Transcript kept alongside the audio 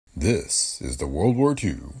This is the World War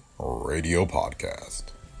II Radio Podcast.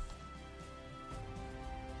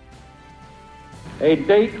 A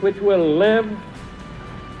date which will live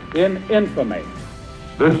in infamy.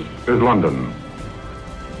 This is London.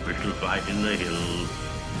 We shall fight in the hills.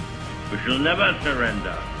 We shall never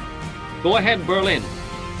surrender. Go ahead, Berlin.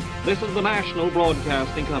 This is the National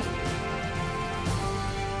Broadcasting Company.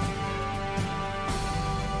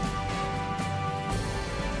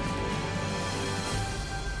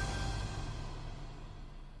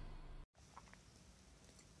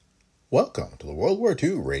 Welcome to the World War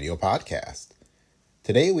II Radio Podcast.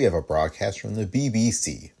 Today we have a broadcast from the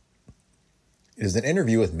BBC. It is an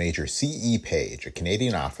interview with Major C.E. Page, a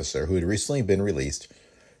Canadian officer who had recently been released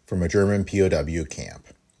from a German POW camp.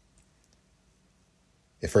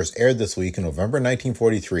 It first aired this week in November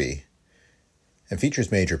 1943 and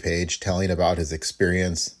features Major Page telling about his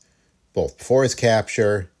experience both before his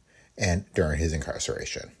capture and during his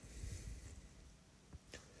incarceration.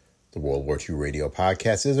 The World War II Radio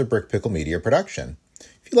Podcast is a Brick Pickle Media production.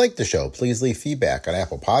 If you like the show, please leave feedback on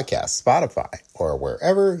Apple Podcasts, Spotify, or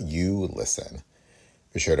wherever you listen.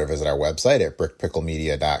 Be sure to visit our website at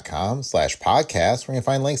brickpicklemedia.com/podcast, where you can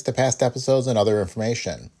find links to past episodes and other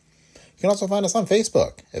information. You can also find us on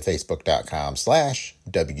Facebook at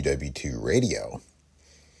facebook.com/WW2Radio.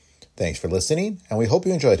 Thanks for listening, and we hope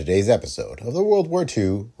you enjoyed today's episode of the World War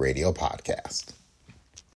II Radio Podcast.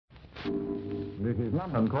 This is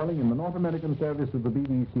London calling in the North American service of the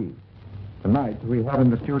BBC. Tonight we have in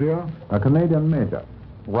the studio a Canadian major,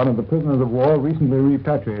 one of the prisoners of war recently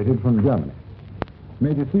repatriated from Germany.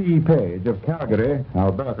 Major C.E. Page of Calgary,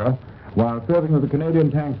 Alberta, while serving with the Canadian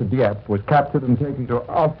tanks at Dieppe, was captured and taken to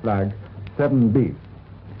Auflag 7B.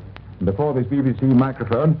 Before this BBC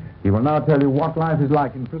microphone, he will now tell you what life is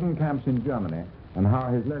like in prison camps in Germany and how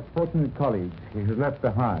his less fortunate colleagues he has left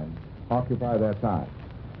behind occupy their time.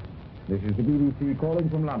 This is the BBC calling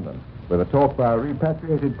from London with a talk by a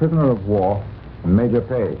repatriated prisoner of war, Major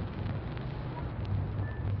Page.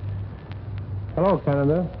 Hello,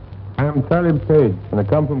 Canada. I am Charlie Page, and I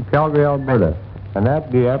come from Calgary, Alberta, and at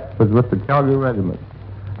Dieppe was with the Calgary Regiment.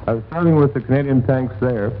 I was serving with the Canadian tanks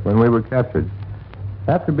there when we were captured.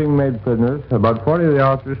 After being made prisoners, about 40 of the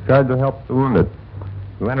officers tried to help the wounded.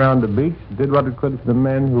 We went around the beach and did what we could for the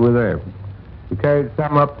men who were there. We carried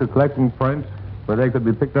some up to collecting points where they could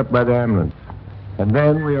be picked up by the ambulance. And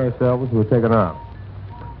then we ourselves were taken off.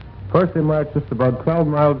 First they marched us about 12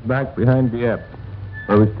 miles back behind Dieppe,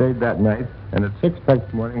 where we stayed that night, and at 6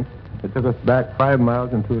 next morning they took us back 5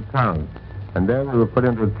 miles into a town, and there we were put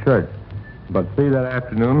into a church. About 3 that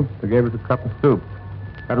afternoon they gave us a cup of soup.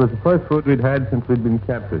 That was the first food we'd had since we'd been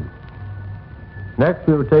captured. Next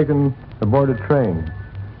we were taken aboard a train.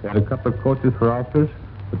 They had a couple of coaches for officers,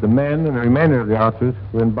 but the men and the remainder of the officers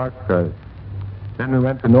were in boxcars. Then we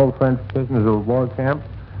went to an old French prisoners of war camp,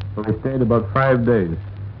 where we stayed about 5 days,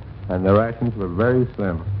 and the rations were very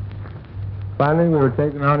slim. Finally, we were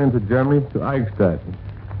taken on into Germany to Eichstätt,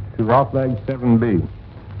 to Auflag 7B.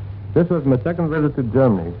 This was my second visit to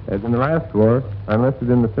Germany, as in the last war, I enlisted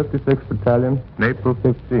in the 56th Battalion in April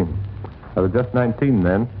 15. I was just 19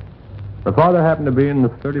 then. My father happened to be in the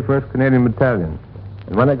 31st Canadian Battalion,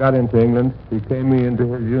 and when I got into England, he came me into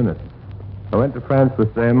his unit. I went to France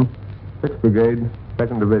with them, 6th Brigade,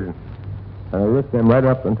 2nd Division, and I was with them right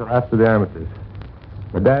up until after the armistice.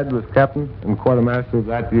 My dad was captain and quartermaster of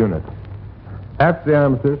that unit. After the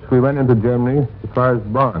armistice, we went into Germany as far as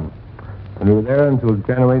Bonn, and we were there until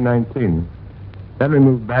January 19. Then we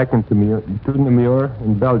moved back into Namur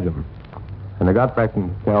in Belgium, and I got back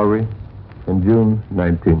into Calgary in June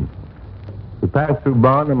 19. We passed through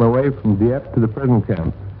Bonn on my way from Dieppe to the prison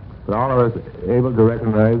camp, but all I was able to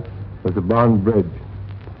recognize was the Bonn Bridge.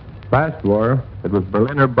 Last war, it was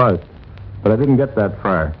Berlin or bust, but I didn't get that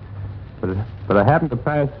far. But I happened to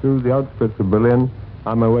pass through the outskirts of Berlin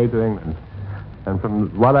on my way to England. And from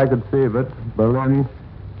what I could see of it, Berlin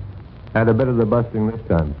had a bit of the busting this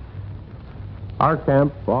time. Our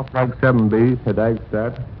camp, Auflag 7B at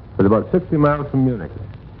Eichstätt, was about 60 miles from Munich.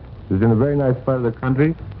 It was in a very nice part of the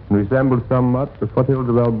country and resembled somewhat the foothills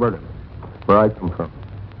of Alberta, where I come from.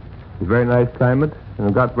 It was a very nice climate, and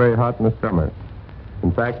it got very hot in the summer.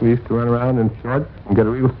 In fact, we used to run around in shorts and get a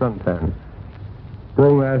real suntan.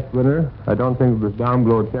 During last winter, I don't think it was down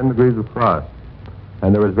below 10 degrees of frost,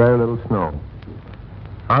 and there was very little snow.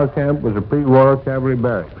 Our camp was a pre-war cavalry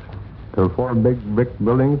barracks. There were 4 big brick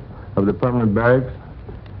buildings of the permanent barracks,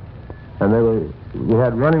 and we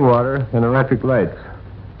had running water and electric lights.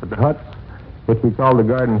 But the huts, which we called the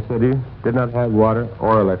Garden City, did not have water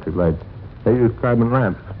or electric lights. They used carbon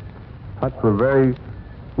lamps. Huts were very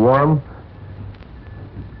warm,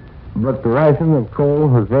 But the ration of coal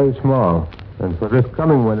was very small, and for this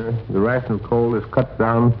coming winter, the ration of coal is cut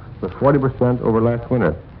down by 40% over last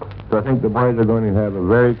winter. So I think the boys are going to have a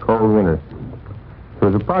very cold winter.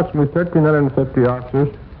 There's approximately 1,350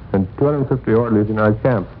 officers and 250 orderlies in our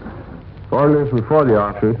camp. Orderlies were for the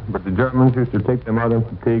officers, but the Germans used to take them out on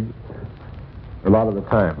fatigue a lot of the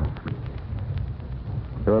time.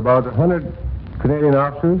 There were about 100 Canadian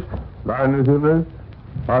officers, a lot of New Zealanders,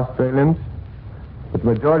 Australians, but the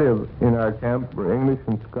majority in our camp were English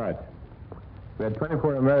and Scotch. We had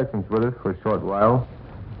 24 Americans with us for a short while,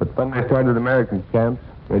 but when they started American camps,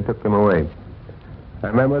 they took them away. I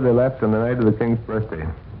remember they left on the night of the King's birthday.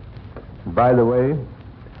 And by the way,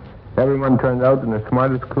 everyone turned out in the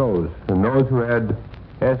smartest clothes, and those who had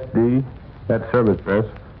SD, that service dress,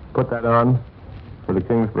 put that on for the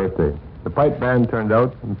King's birthday. The pipe band turned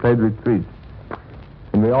out and played retreat.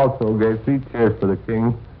 And we also gave 3 cheers for the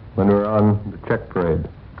King when we were on the check parade.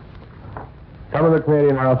 Some of the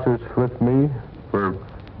Canadian officers with me were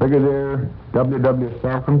Brigadier W.W.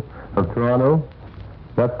 Stauffen of Toronto,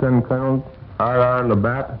 Lieutenant Colonel R.R.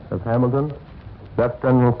 Labatt of Hamilton,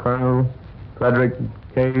 Lieutenant Colonel Frederick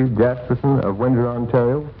K. Jasperson of Windsor,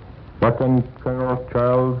 Ontario, Lieutenant Colonel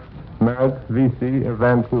Charles Merritt, V.C. of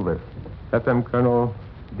Vancouver, Lieutenant Colonel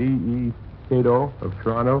D.E. Cato of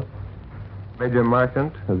Toronto, Major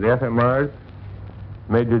Marchant of the FMRs,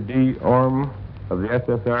 Major D. Orm of the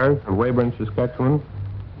SSRs of Weyburn, Saskatchewan,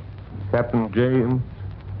 Captain James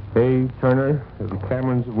A. Turner of the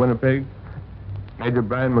Camerons of Winnipeg, Major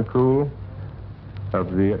Brian McCool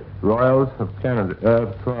of the Royals of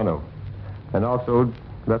Toronto, and also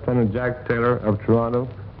Lieutenant Jack Taylor of Toronto,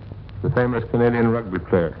 the famous Canadian rugby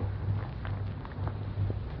player.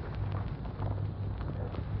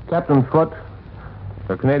 Captain Foote,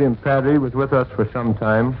 a Canadian padre, was with us for some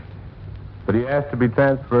time, but he asked to be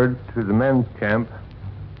transferred to the men's camp.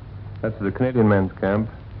 That's the Canadian men's camp,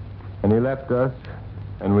 and he left us,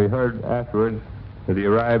 and we heard afterwards that he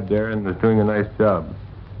arrived there and was doing a nice job.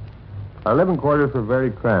 Our living quarters were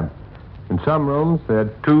very cramped. In some rooms, they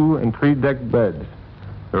had 2- and 3-deck beds.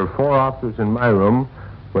 There were 4 officers in my room,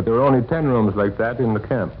 but there were only 10 rooms like that in the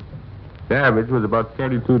camp. The average was about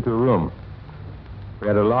 32 to a room. We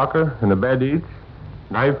had a locker and a bed each,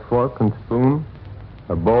 knife, fork, and spoon,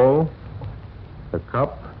 a bowl, a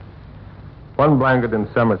cup, 1 blanket in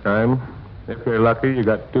summertime. If you're lucky, you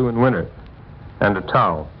got 2 in winter, and a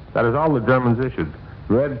towel. That is all the Germans issued.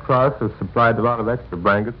 The Red Cross has supplied a lot of extra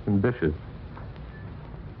blankets and dishes.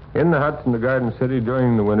 In the huts in the Garden City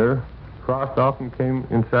during the winter, frost often came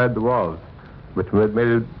inside the walls, which made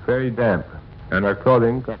it very damp, and our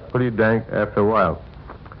clothing got pretty dank after a while.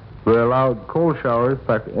 We were allowed cold showers, in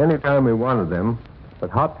fact, any time we wanted them, but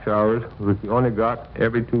hot showers we only got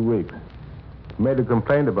every 2 weeks. We made a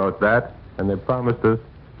complaint about that, and they promised us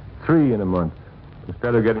 3 in a month.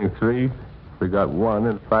 Instead of getting 3, we got 1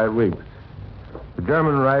 in 5 weeks. The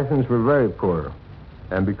German rations were very poor,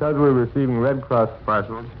 and because we were receiving Red Cross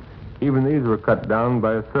parcels, even these were cut down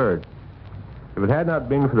by a third. If it had not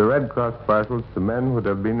been for the Red Cross parcels, the men would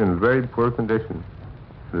have been in very poor condition.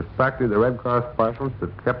 It was practically the Red Cross parcels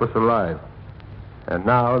that kept us alive. And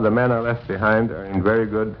now the men I left behind are in very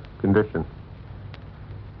good condition.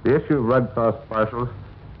 The issue of Red Cross parcels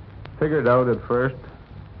figured out at first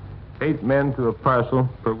 8 men to a parcel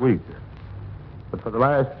per week. But for the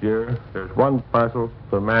last year, there's 1 parcel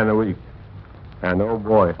per man a week. And oh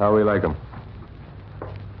boy, how we like them.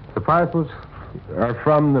 The parcels are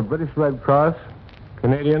from the British Red Cross,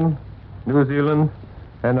 Canadian, New Zealand,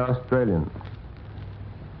 and Australian.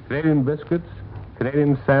 Canadian biscuits,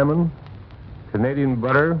 Canadian salmon, Canadian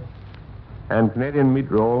butter, and Canadian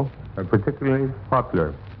meat roll are particularly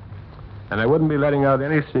popular. And I wouldn't be letting out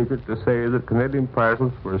any secret to say that Canadian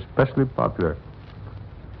parcels were especially popular,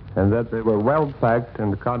 and that they were well packed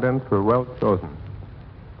and the contents were well chosen.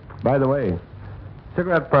 By the way,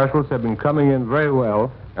 cigarette parcels have been coming in very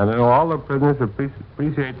well, and I know all the prisoners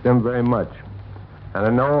appreciate them very much. And I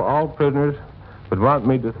know all prisoners would want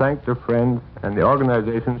me to thank their friends and the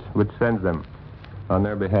organizations which send them on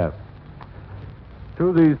their behalf.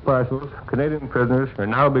 Through these parcels, Canadian prisoners are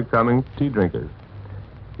now becoming tea drinkers.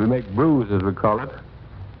 We make brews, as we call it,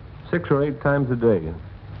 6 or 8 times a day.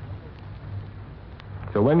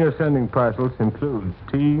 So when you're sending parcels, include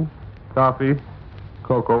tea, coffee,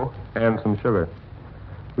 cocoa, and some sugar.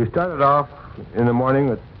 We started off in the morning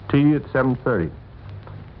with tea at 7:30.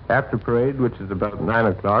 After parade, which is about 9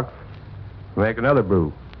 o'clock, we make another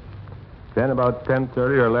brew. Then about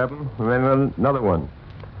 10:30 or 11, we make another one,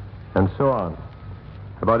 and so on.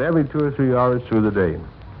 About every 2 or 3 hours through the day.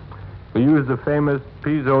 We use the famous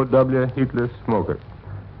POW heatless smoker.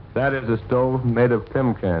 That is a stove made of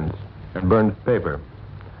tin cans. and burns paper.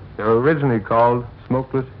 They were originally called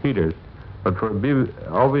smokeless heaters, but for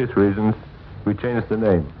obvious reasons, we changed the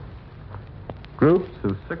name. Groups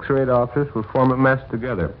of 6 or 8 officers will form a mess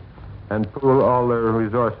together and pool all their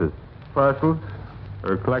resources. Parcels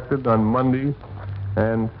are collected on Mondays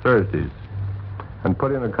and Thursdays and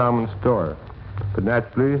put in a common store. But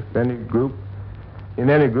naturally, in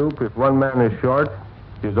any group, if one man is short,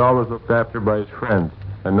 he is always looked after by his friends,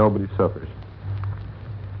 and nobody suffers.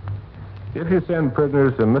 If you send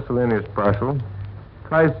prisoners a miscellaneous parcel,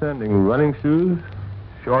 try sending running shoes,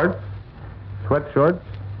 shorts, sweatshorts,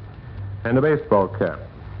 and a baseball cap.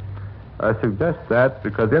 I suggest that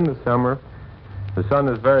because in the summer, the sun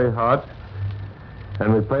is very hot,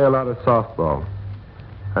 and we play a lot of softball,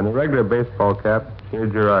 and a regular baseball cap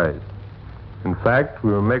shades your eyes. In fact,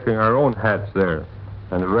 we were making our own hats there,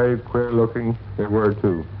 and very queer-looking they were,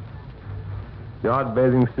 too. The odd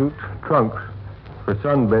bathing suit, trunks, for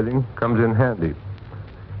sunbathing comes in handy,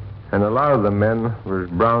 and a lot of the men were as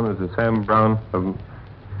brown as the Sam Brown of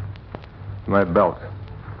my belt.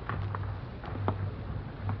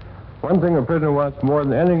 One thing a prisoner wants more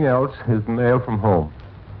than anything else is mail from home,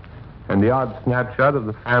 and the odd snapshot of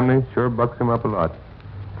the family sure bucks him up a lot.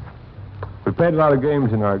 We played a lot of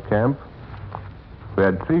games in our camp. We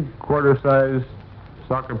had 3-quarter-size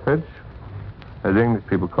soccer pitch, as English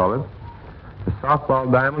people call it, a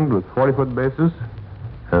softball diamond with 40-foot bases,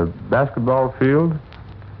 a basketball field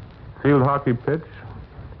hockey pitch,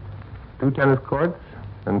 2 tennis courts,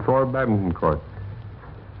 and 4 badminton courts.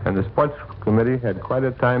 And the sports committee had quite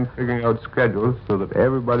a time figuring out schedules so that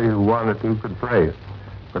everybody who wanted to could play.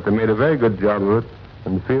 But they made a very good job of it,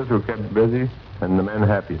 and the fields were kept busy and the men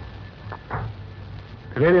happy.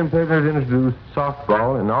 Canadian prisoners introduced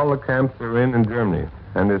softball in all the camps they were in Germany,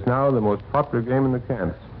 and is now the most popular game in the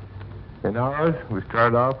camps. In ours, we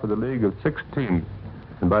started off with a league of 6 teams,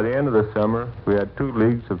 and by the end of the summer, we had 2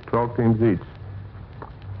 leagues of 12 teams each.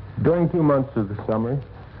 During 2 months of the summer,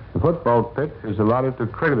 the football pitch is allotted to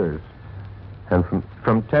cricketers, and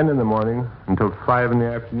from 10 in the morning until 5 in the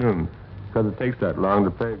afternoon, because it takes that long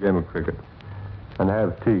to play a game of cricket and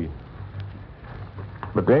have tea.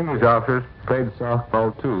 But the English officers played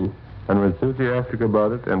softball too, and were enthusiastic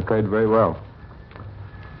about it and played very well.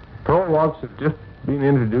 Pole walks have just been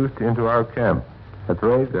introduced into our camp at the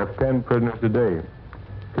rate of 10 prisoners a day.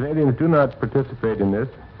 Canadians do not participate in this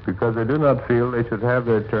because they do not feel they should have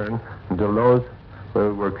their turn until those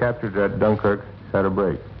who were captured at Dunkirk had a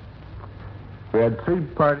break. We had 3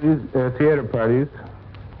 theater parties,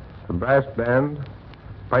 a brass band,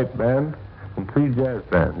 pipe band, and 3 jazz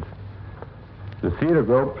bands. The theater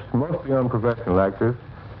groups, mostly unprofessional actors,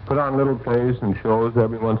 put on little plays and shows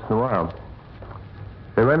every once in a while.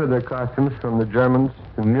 They rented their costumes from the Germans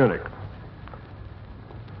in Munich.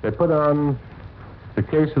 They put on The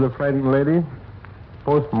Case of the Frightened Lady,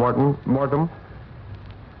 Post-Mortem,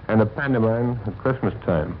 and a pantomime at Christmas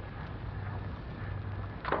time.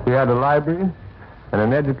 We had a library and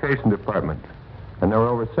an education department, and there were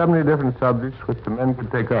over 70 different subjects which the men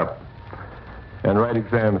could take up and write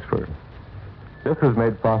exams for. This was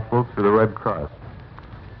made possible through the Red Cross.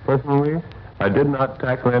 Personally, I did not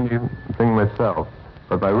tackle anything myself,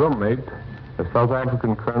 but my roommate, a South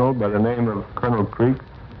African colonel by the name of Colonel Creek,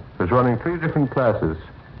 was running 3 different classes,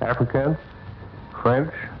 Afrikaans,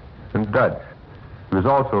 French, and Dutch. He was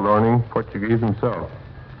also learning Portuguese himself.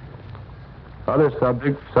 Other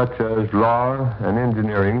subjects such as law and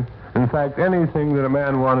engineering, in fact, anything that a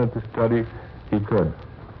man wanted to study, he could.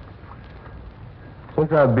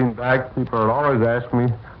 Since I've been back, people will always ask me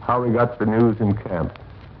how we got the news in camp.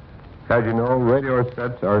 As you know, radio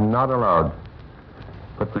sets are not allowed.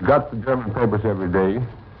 But we got the German papers every day,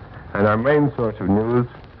 and our main source of news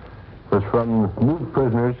was from moved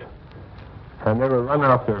prisoners, and they were run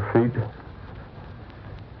off their feet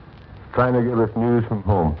trying to give us news from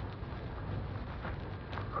home.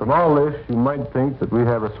 From all this, you might think that we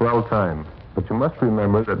have a swell time, but you must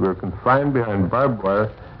remember that we're confined behind barbed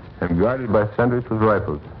wire and guarded by sentries with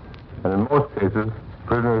rifles. And in most cases,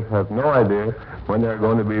 prisoners have no idea when they're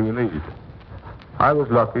going to be released. I was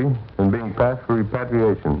lucky in being passed for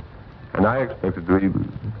repatriation, and I expected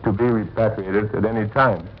to be repatriated at any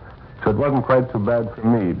time. So it wasn't quite so bad for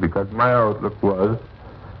me, because my outlook was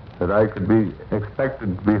that I could be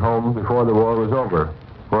expected to be home before the war was over,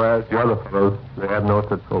 whereas the other fellows, they had no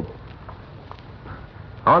such hope.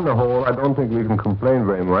 On the whole, I don't think we can complain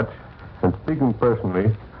very much, and speaking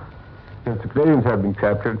personally, since the Canadians have been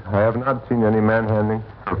captured, I have not seen any manhandling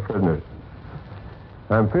of prisoners.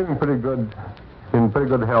 I'm feeling pretty good, in pretty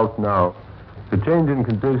good health now. The change in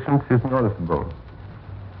conditions is noticeable.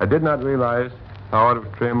 I did not realize how out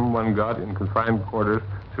of trim one got in confined quarters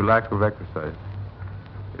to lack of exercise.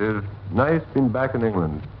 It is nice being back in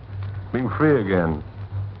England, being free again.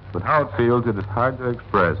 But how it feels, it is hard to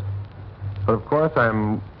express. But of course,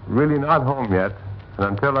 I'm really not home yet, and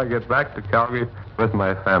until I get back to Calgary with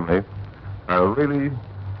my family, I will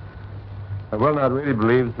not really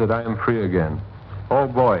believe that I am free again. Oh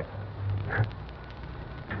boy.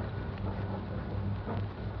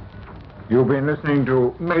 You've been listening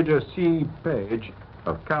to Major C. Page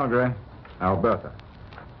of Calgary, Alberta.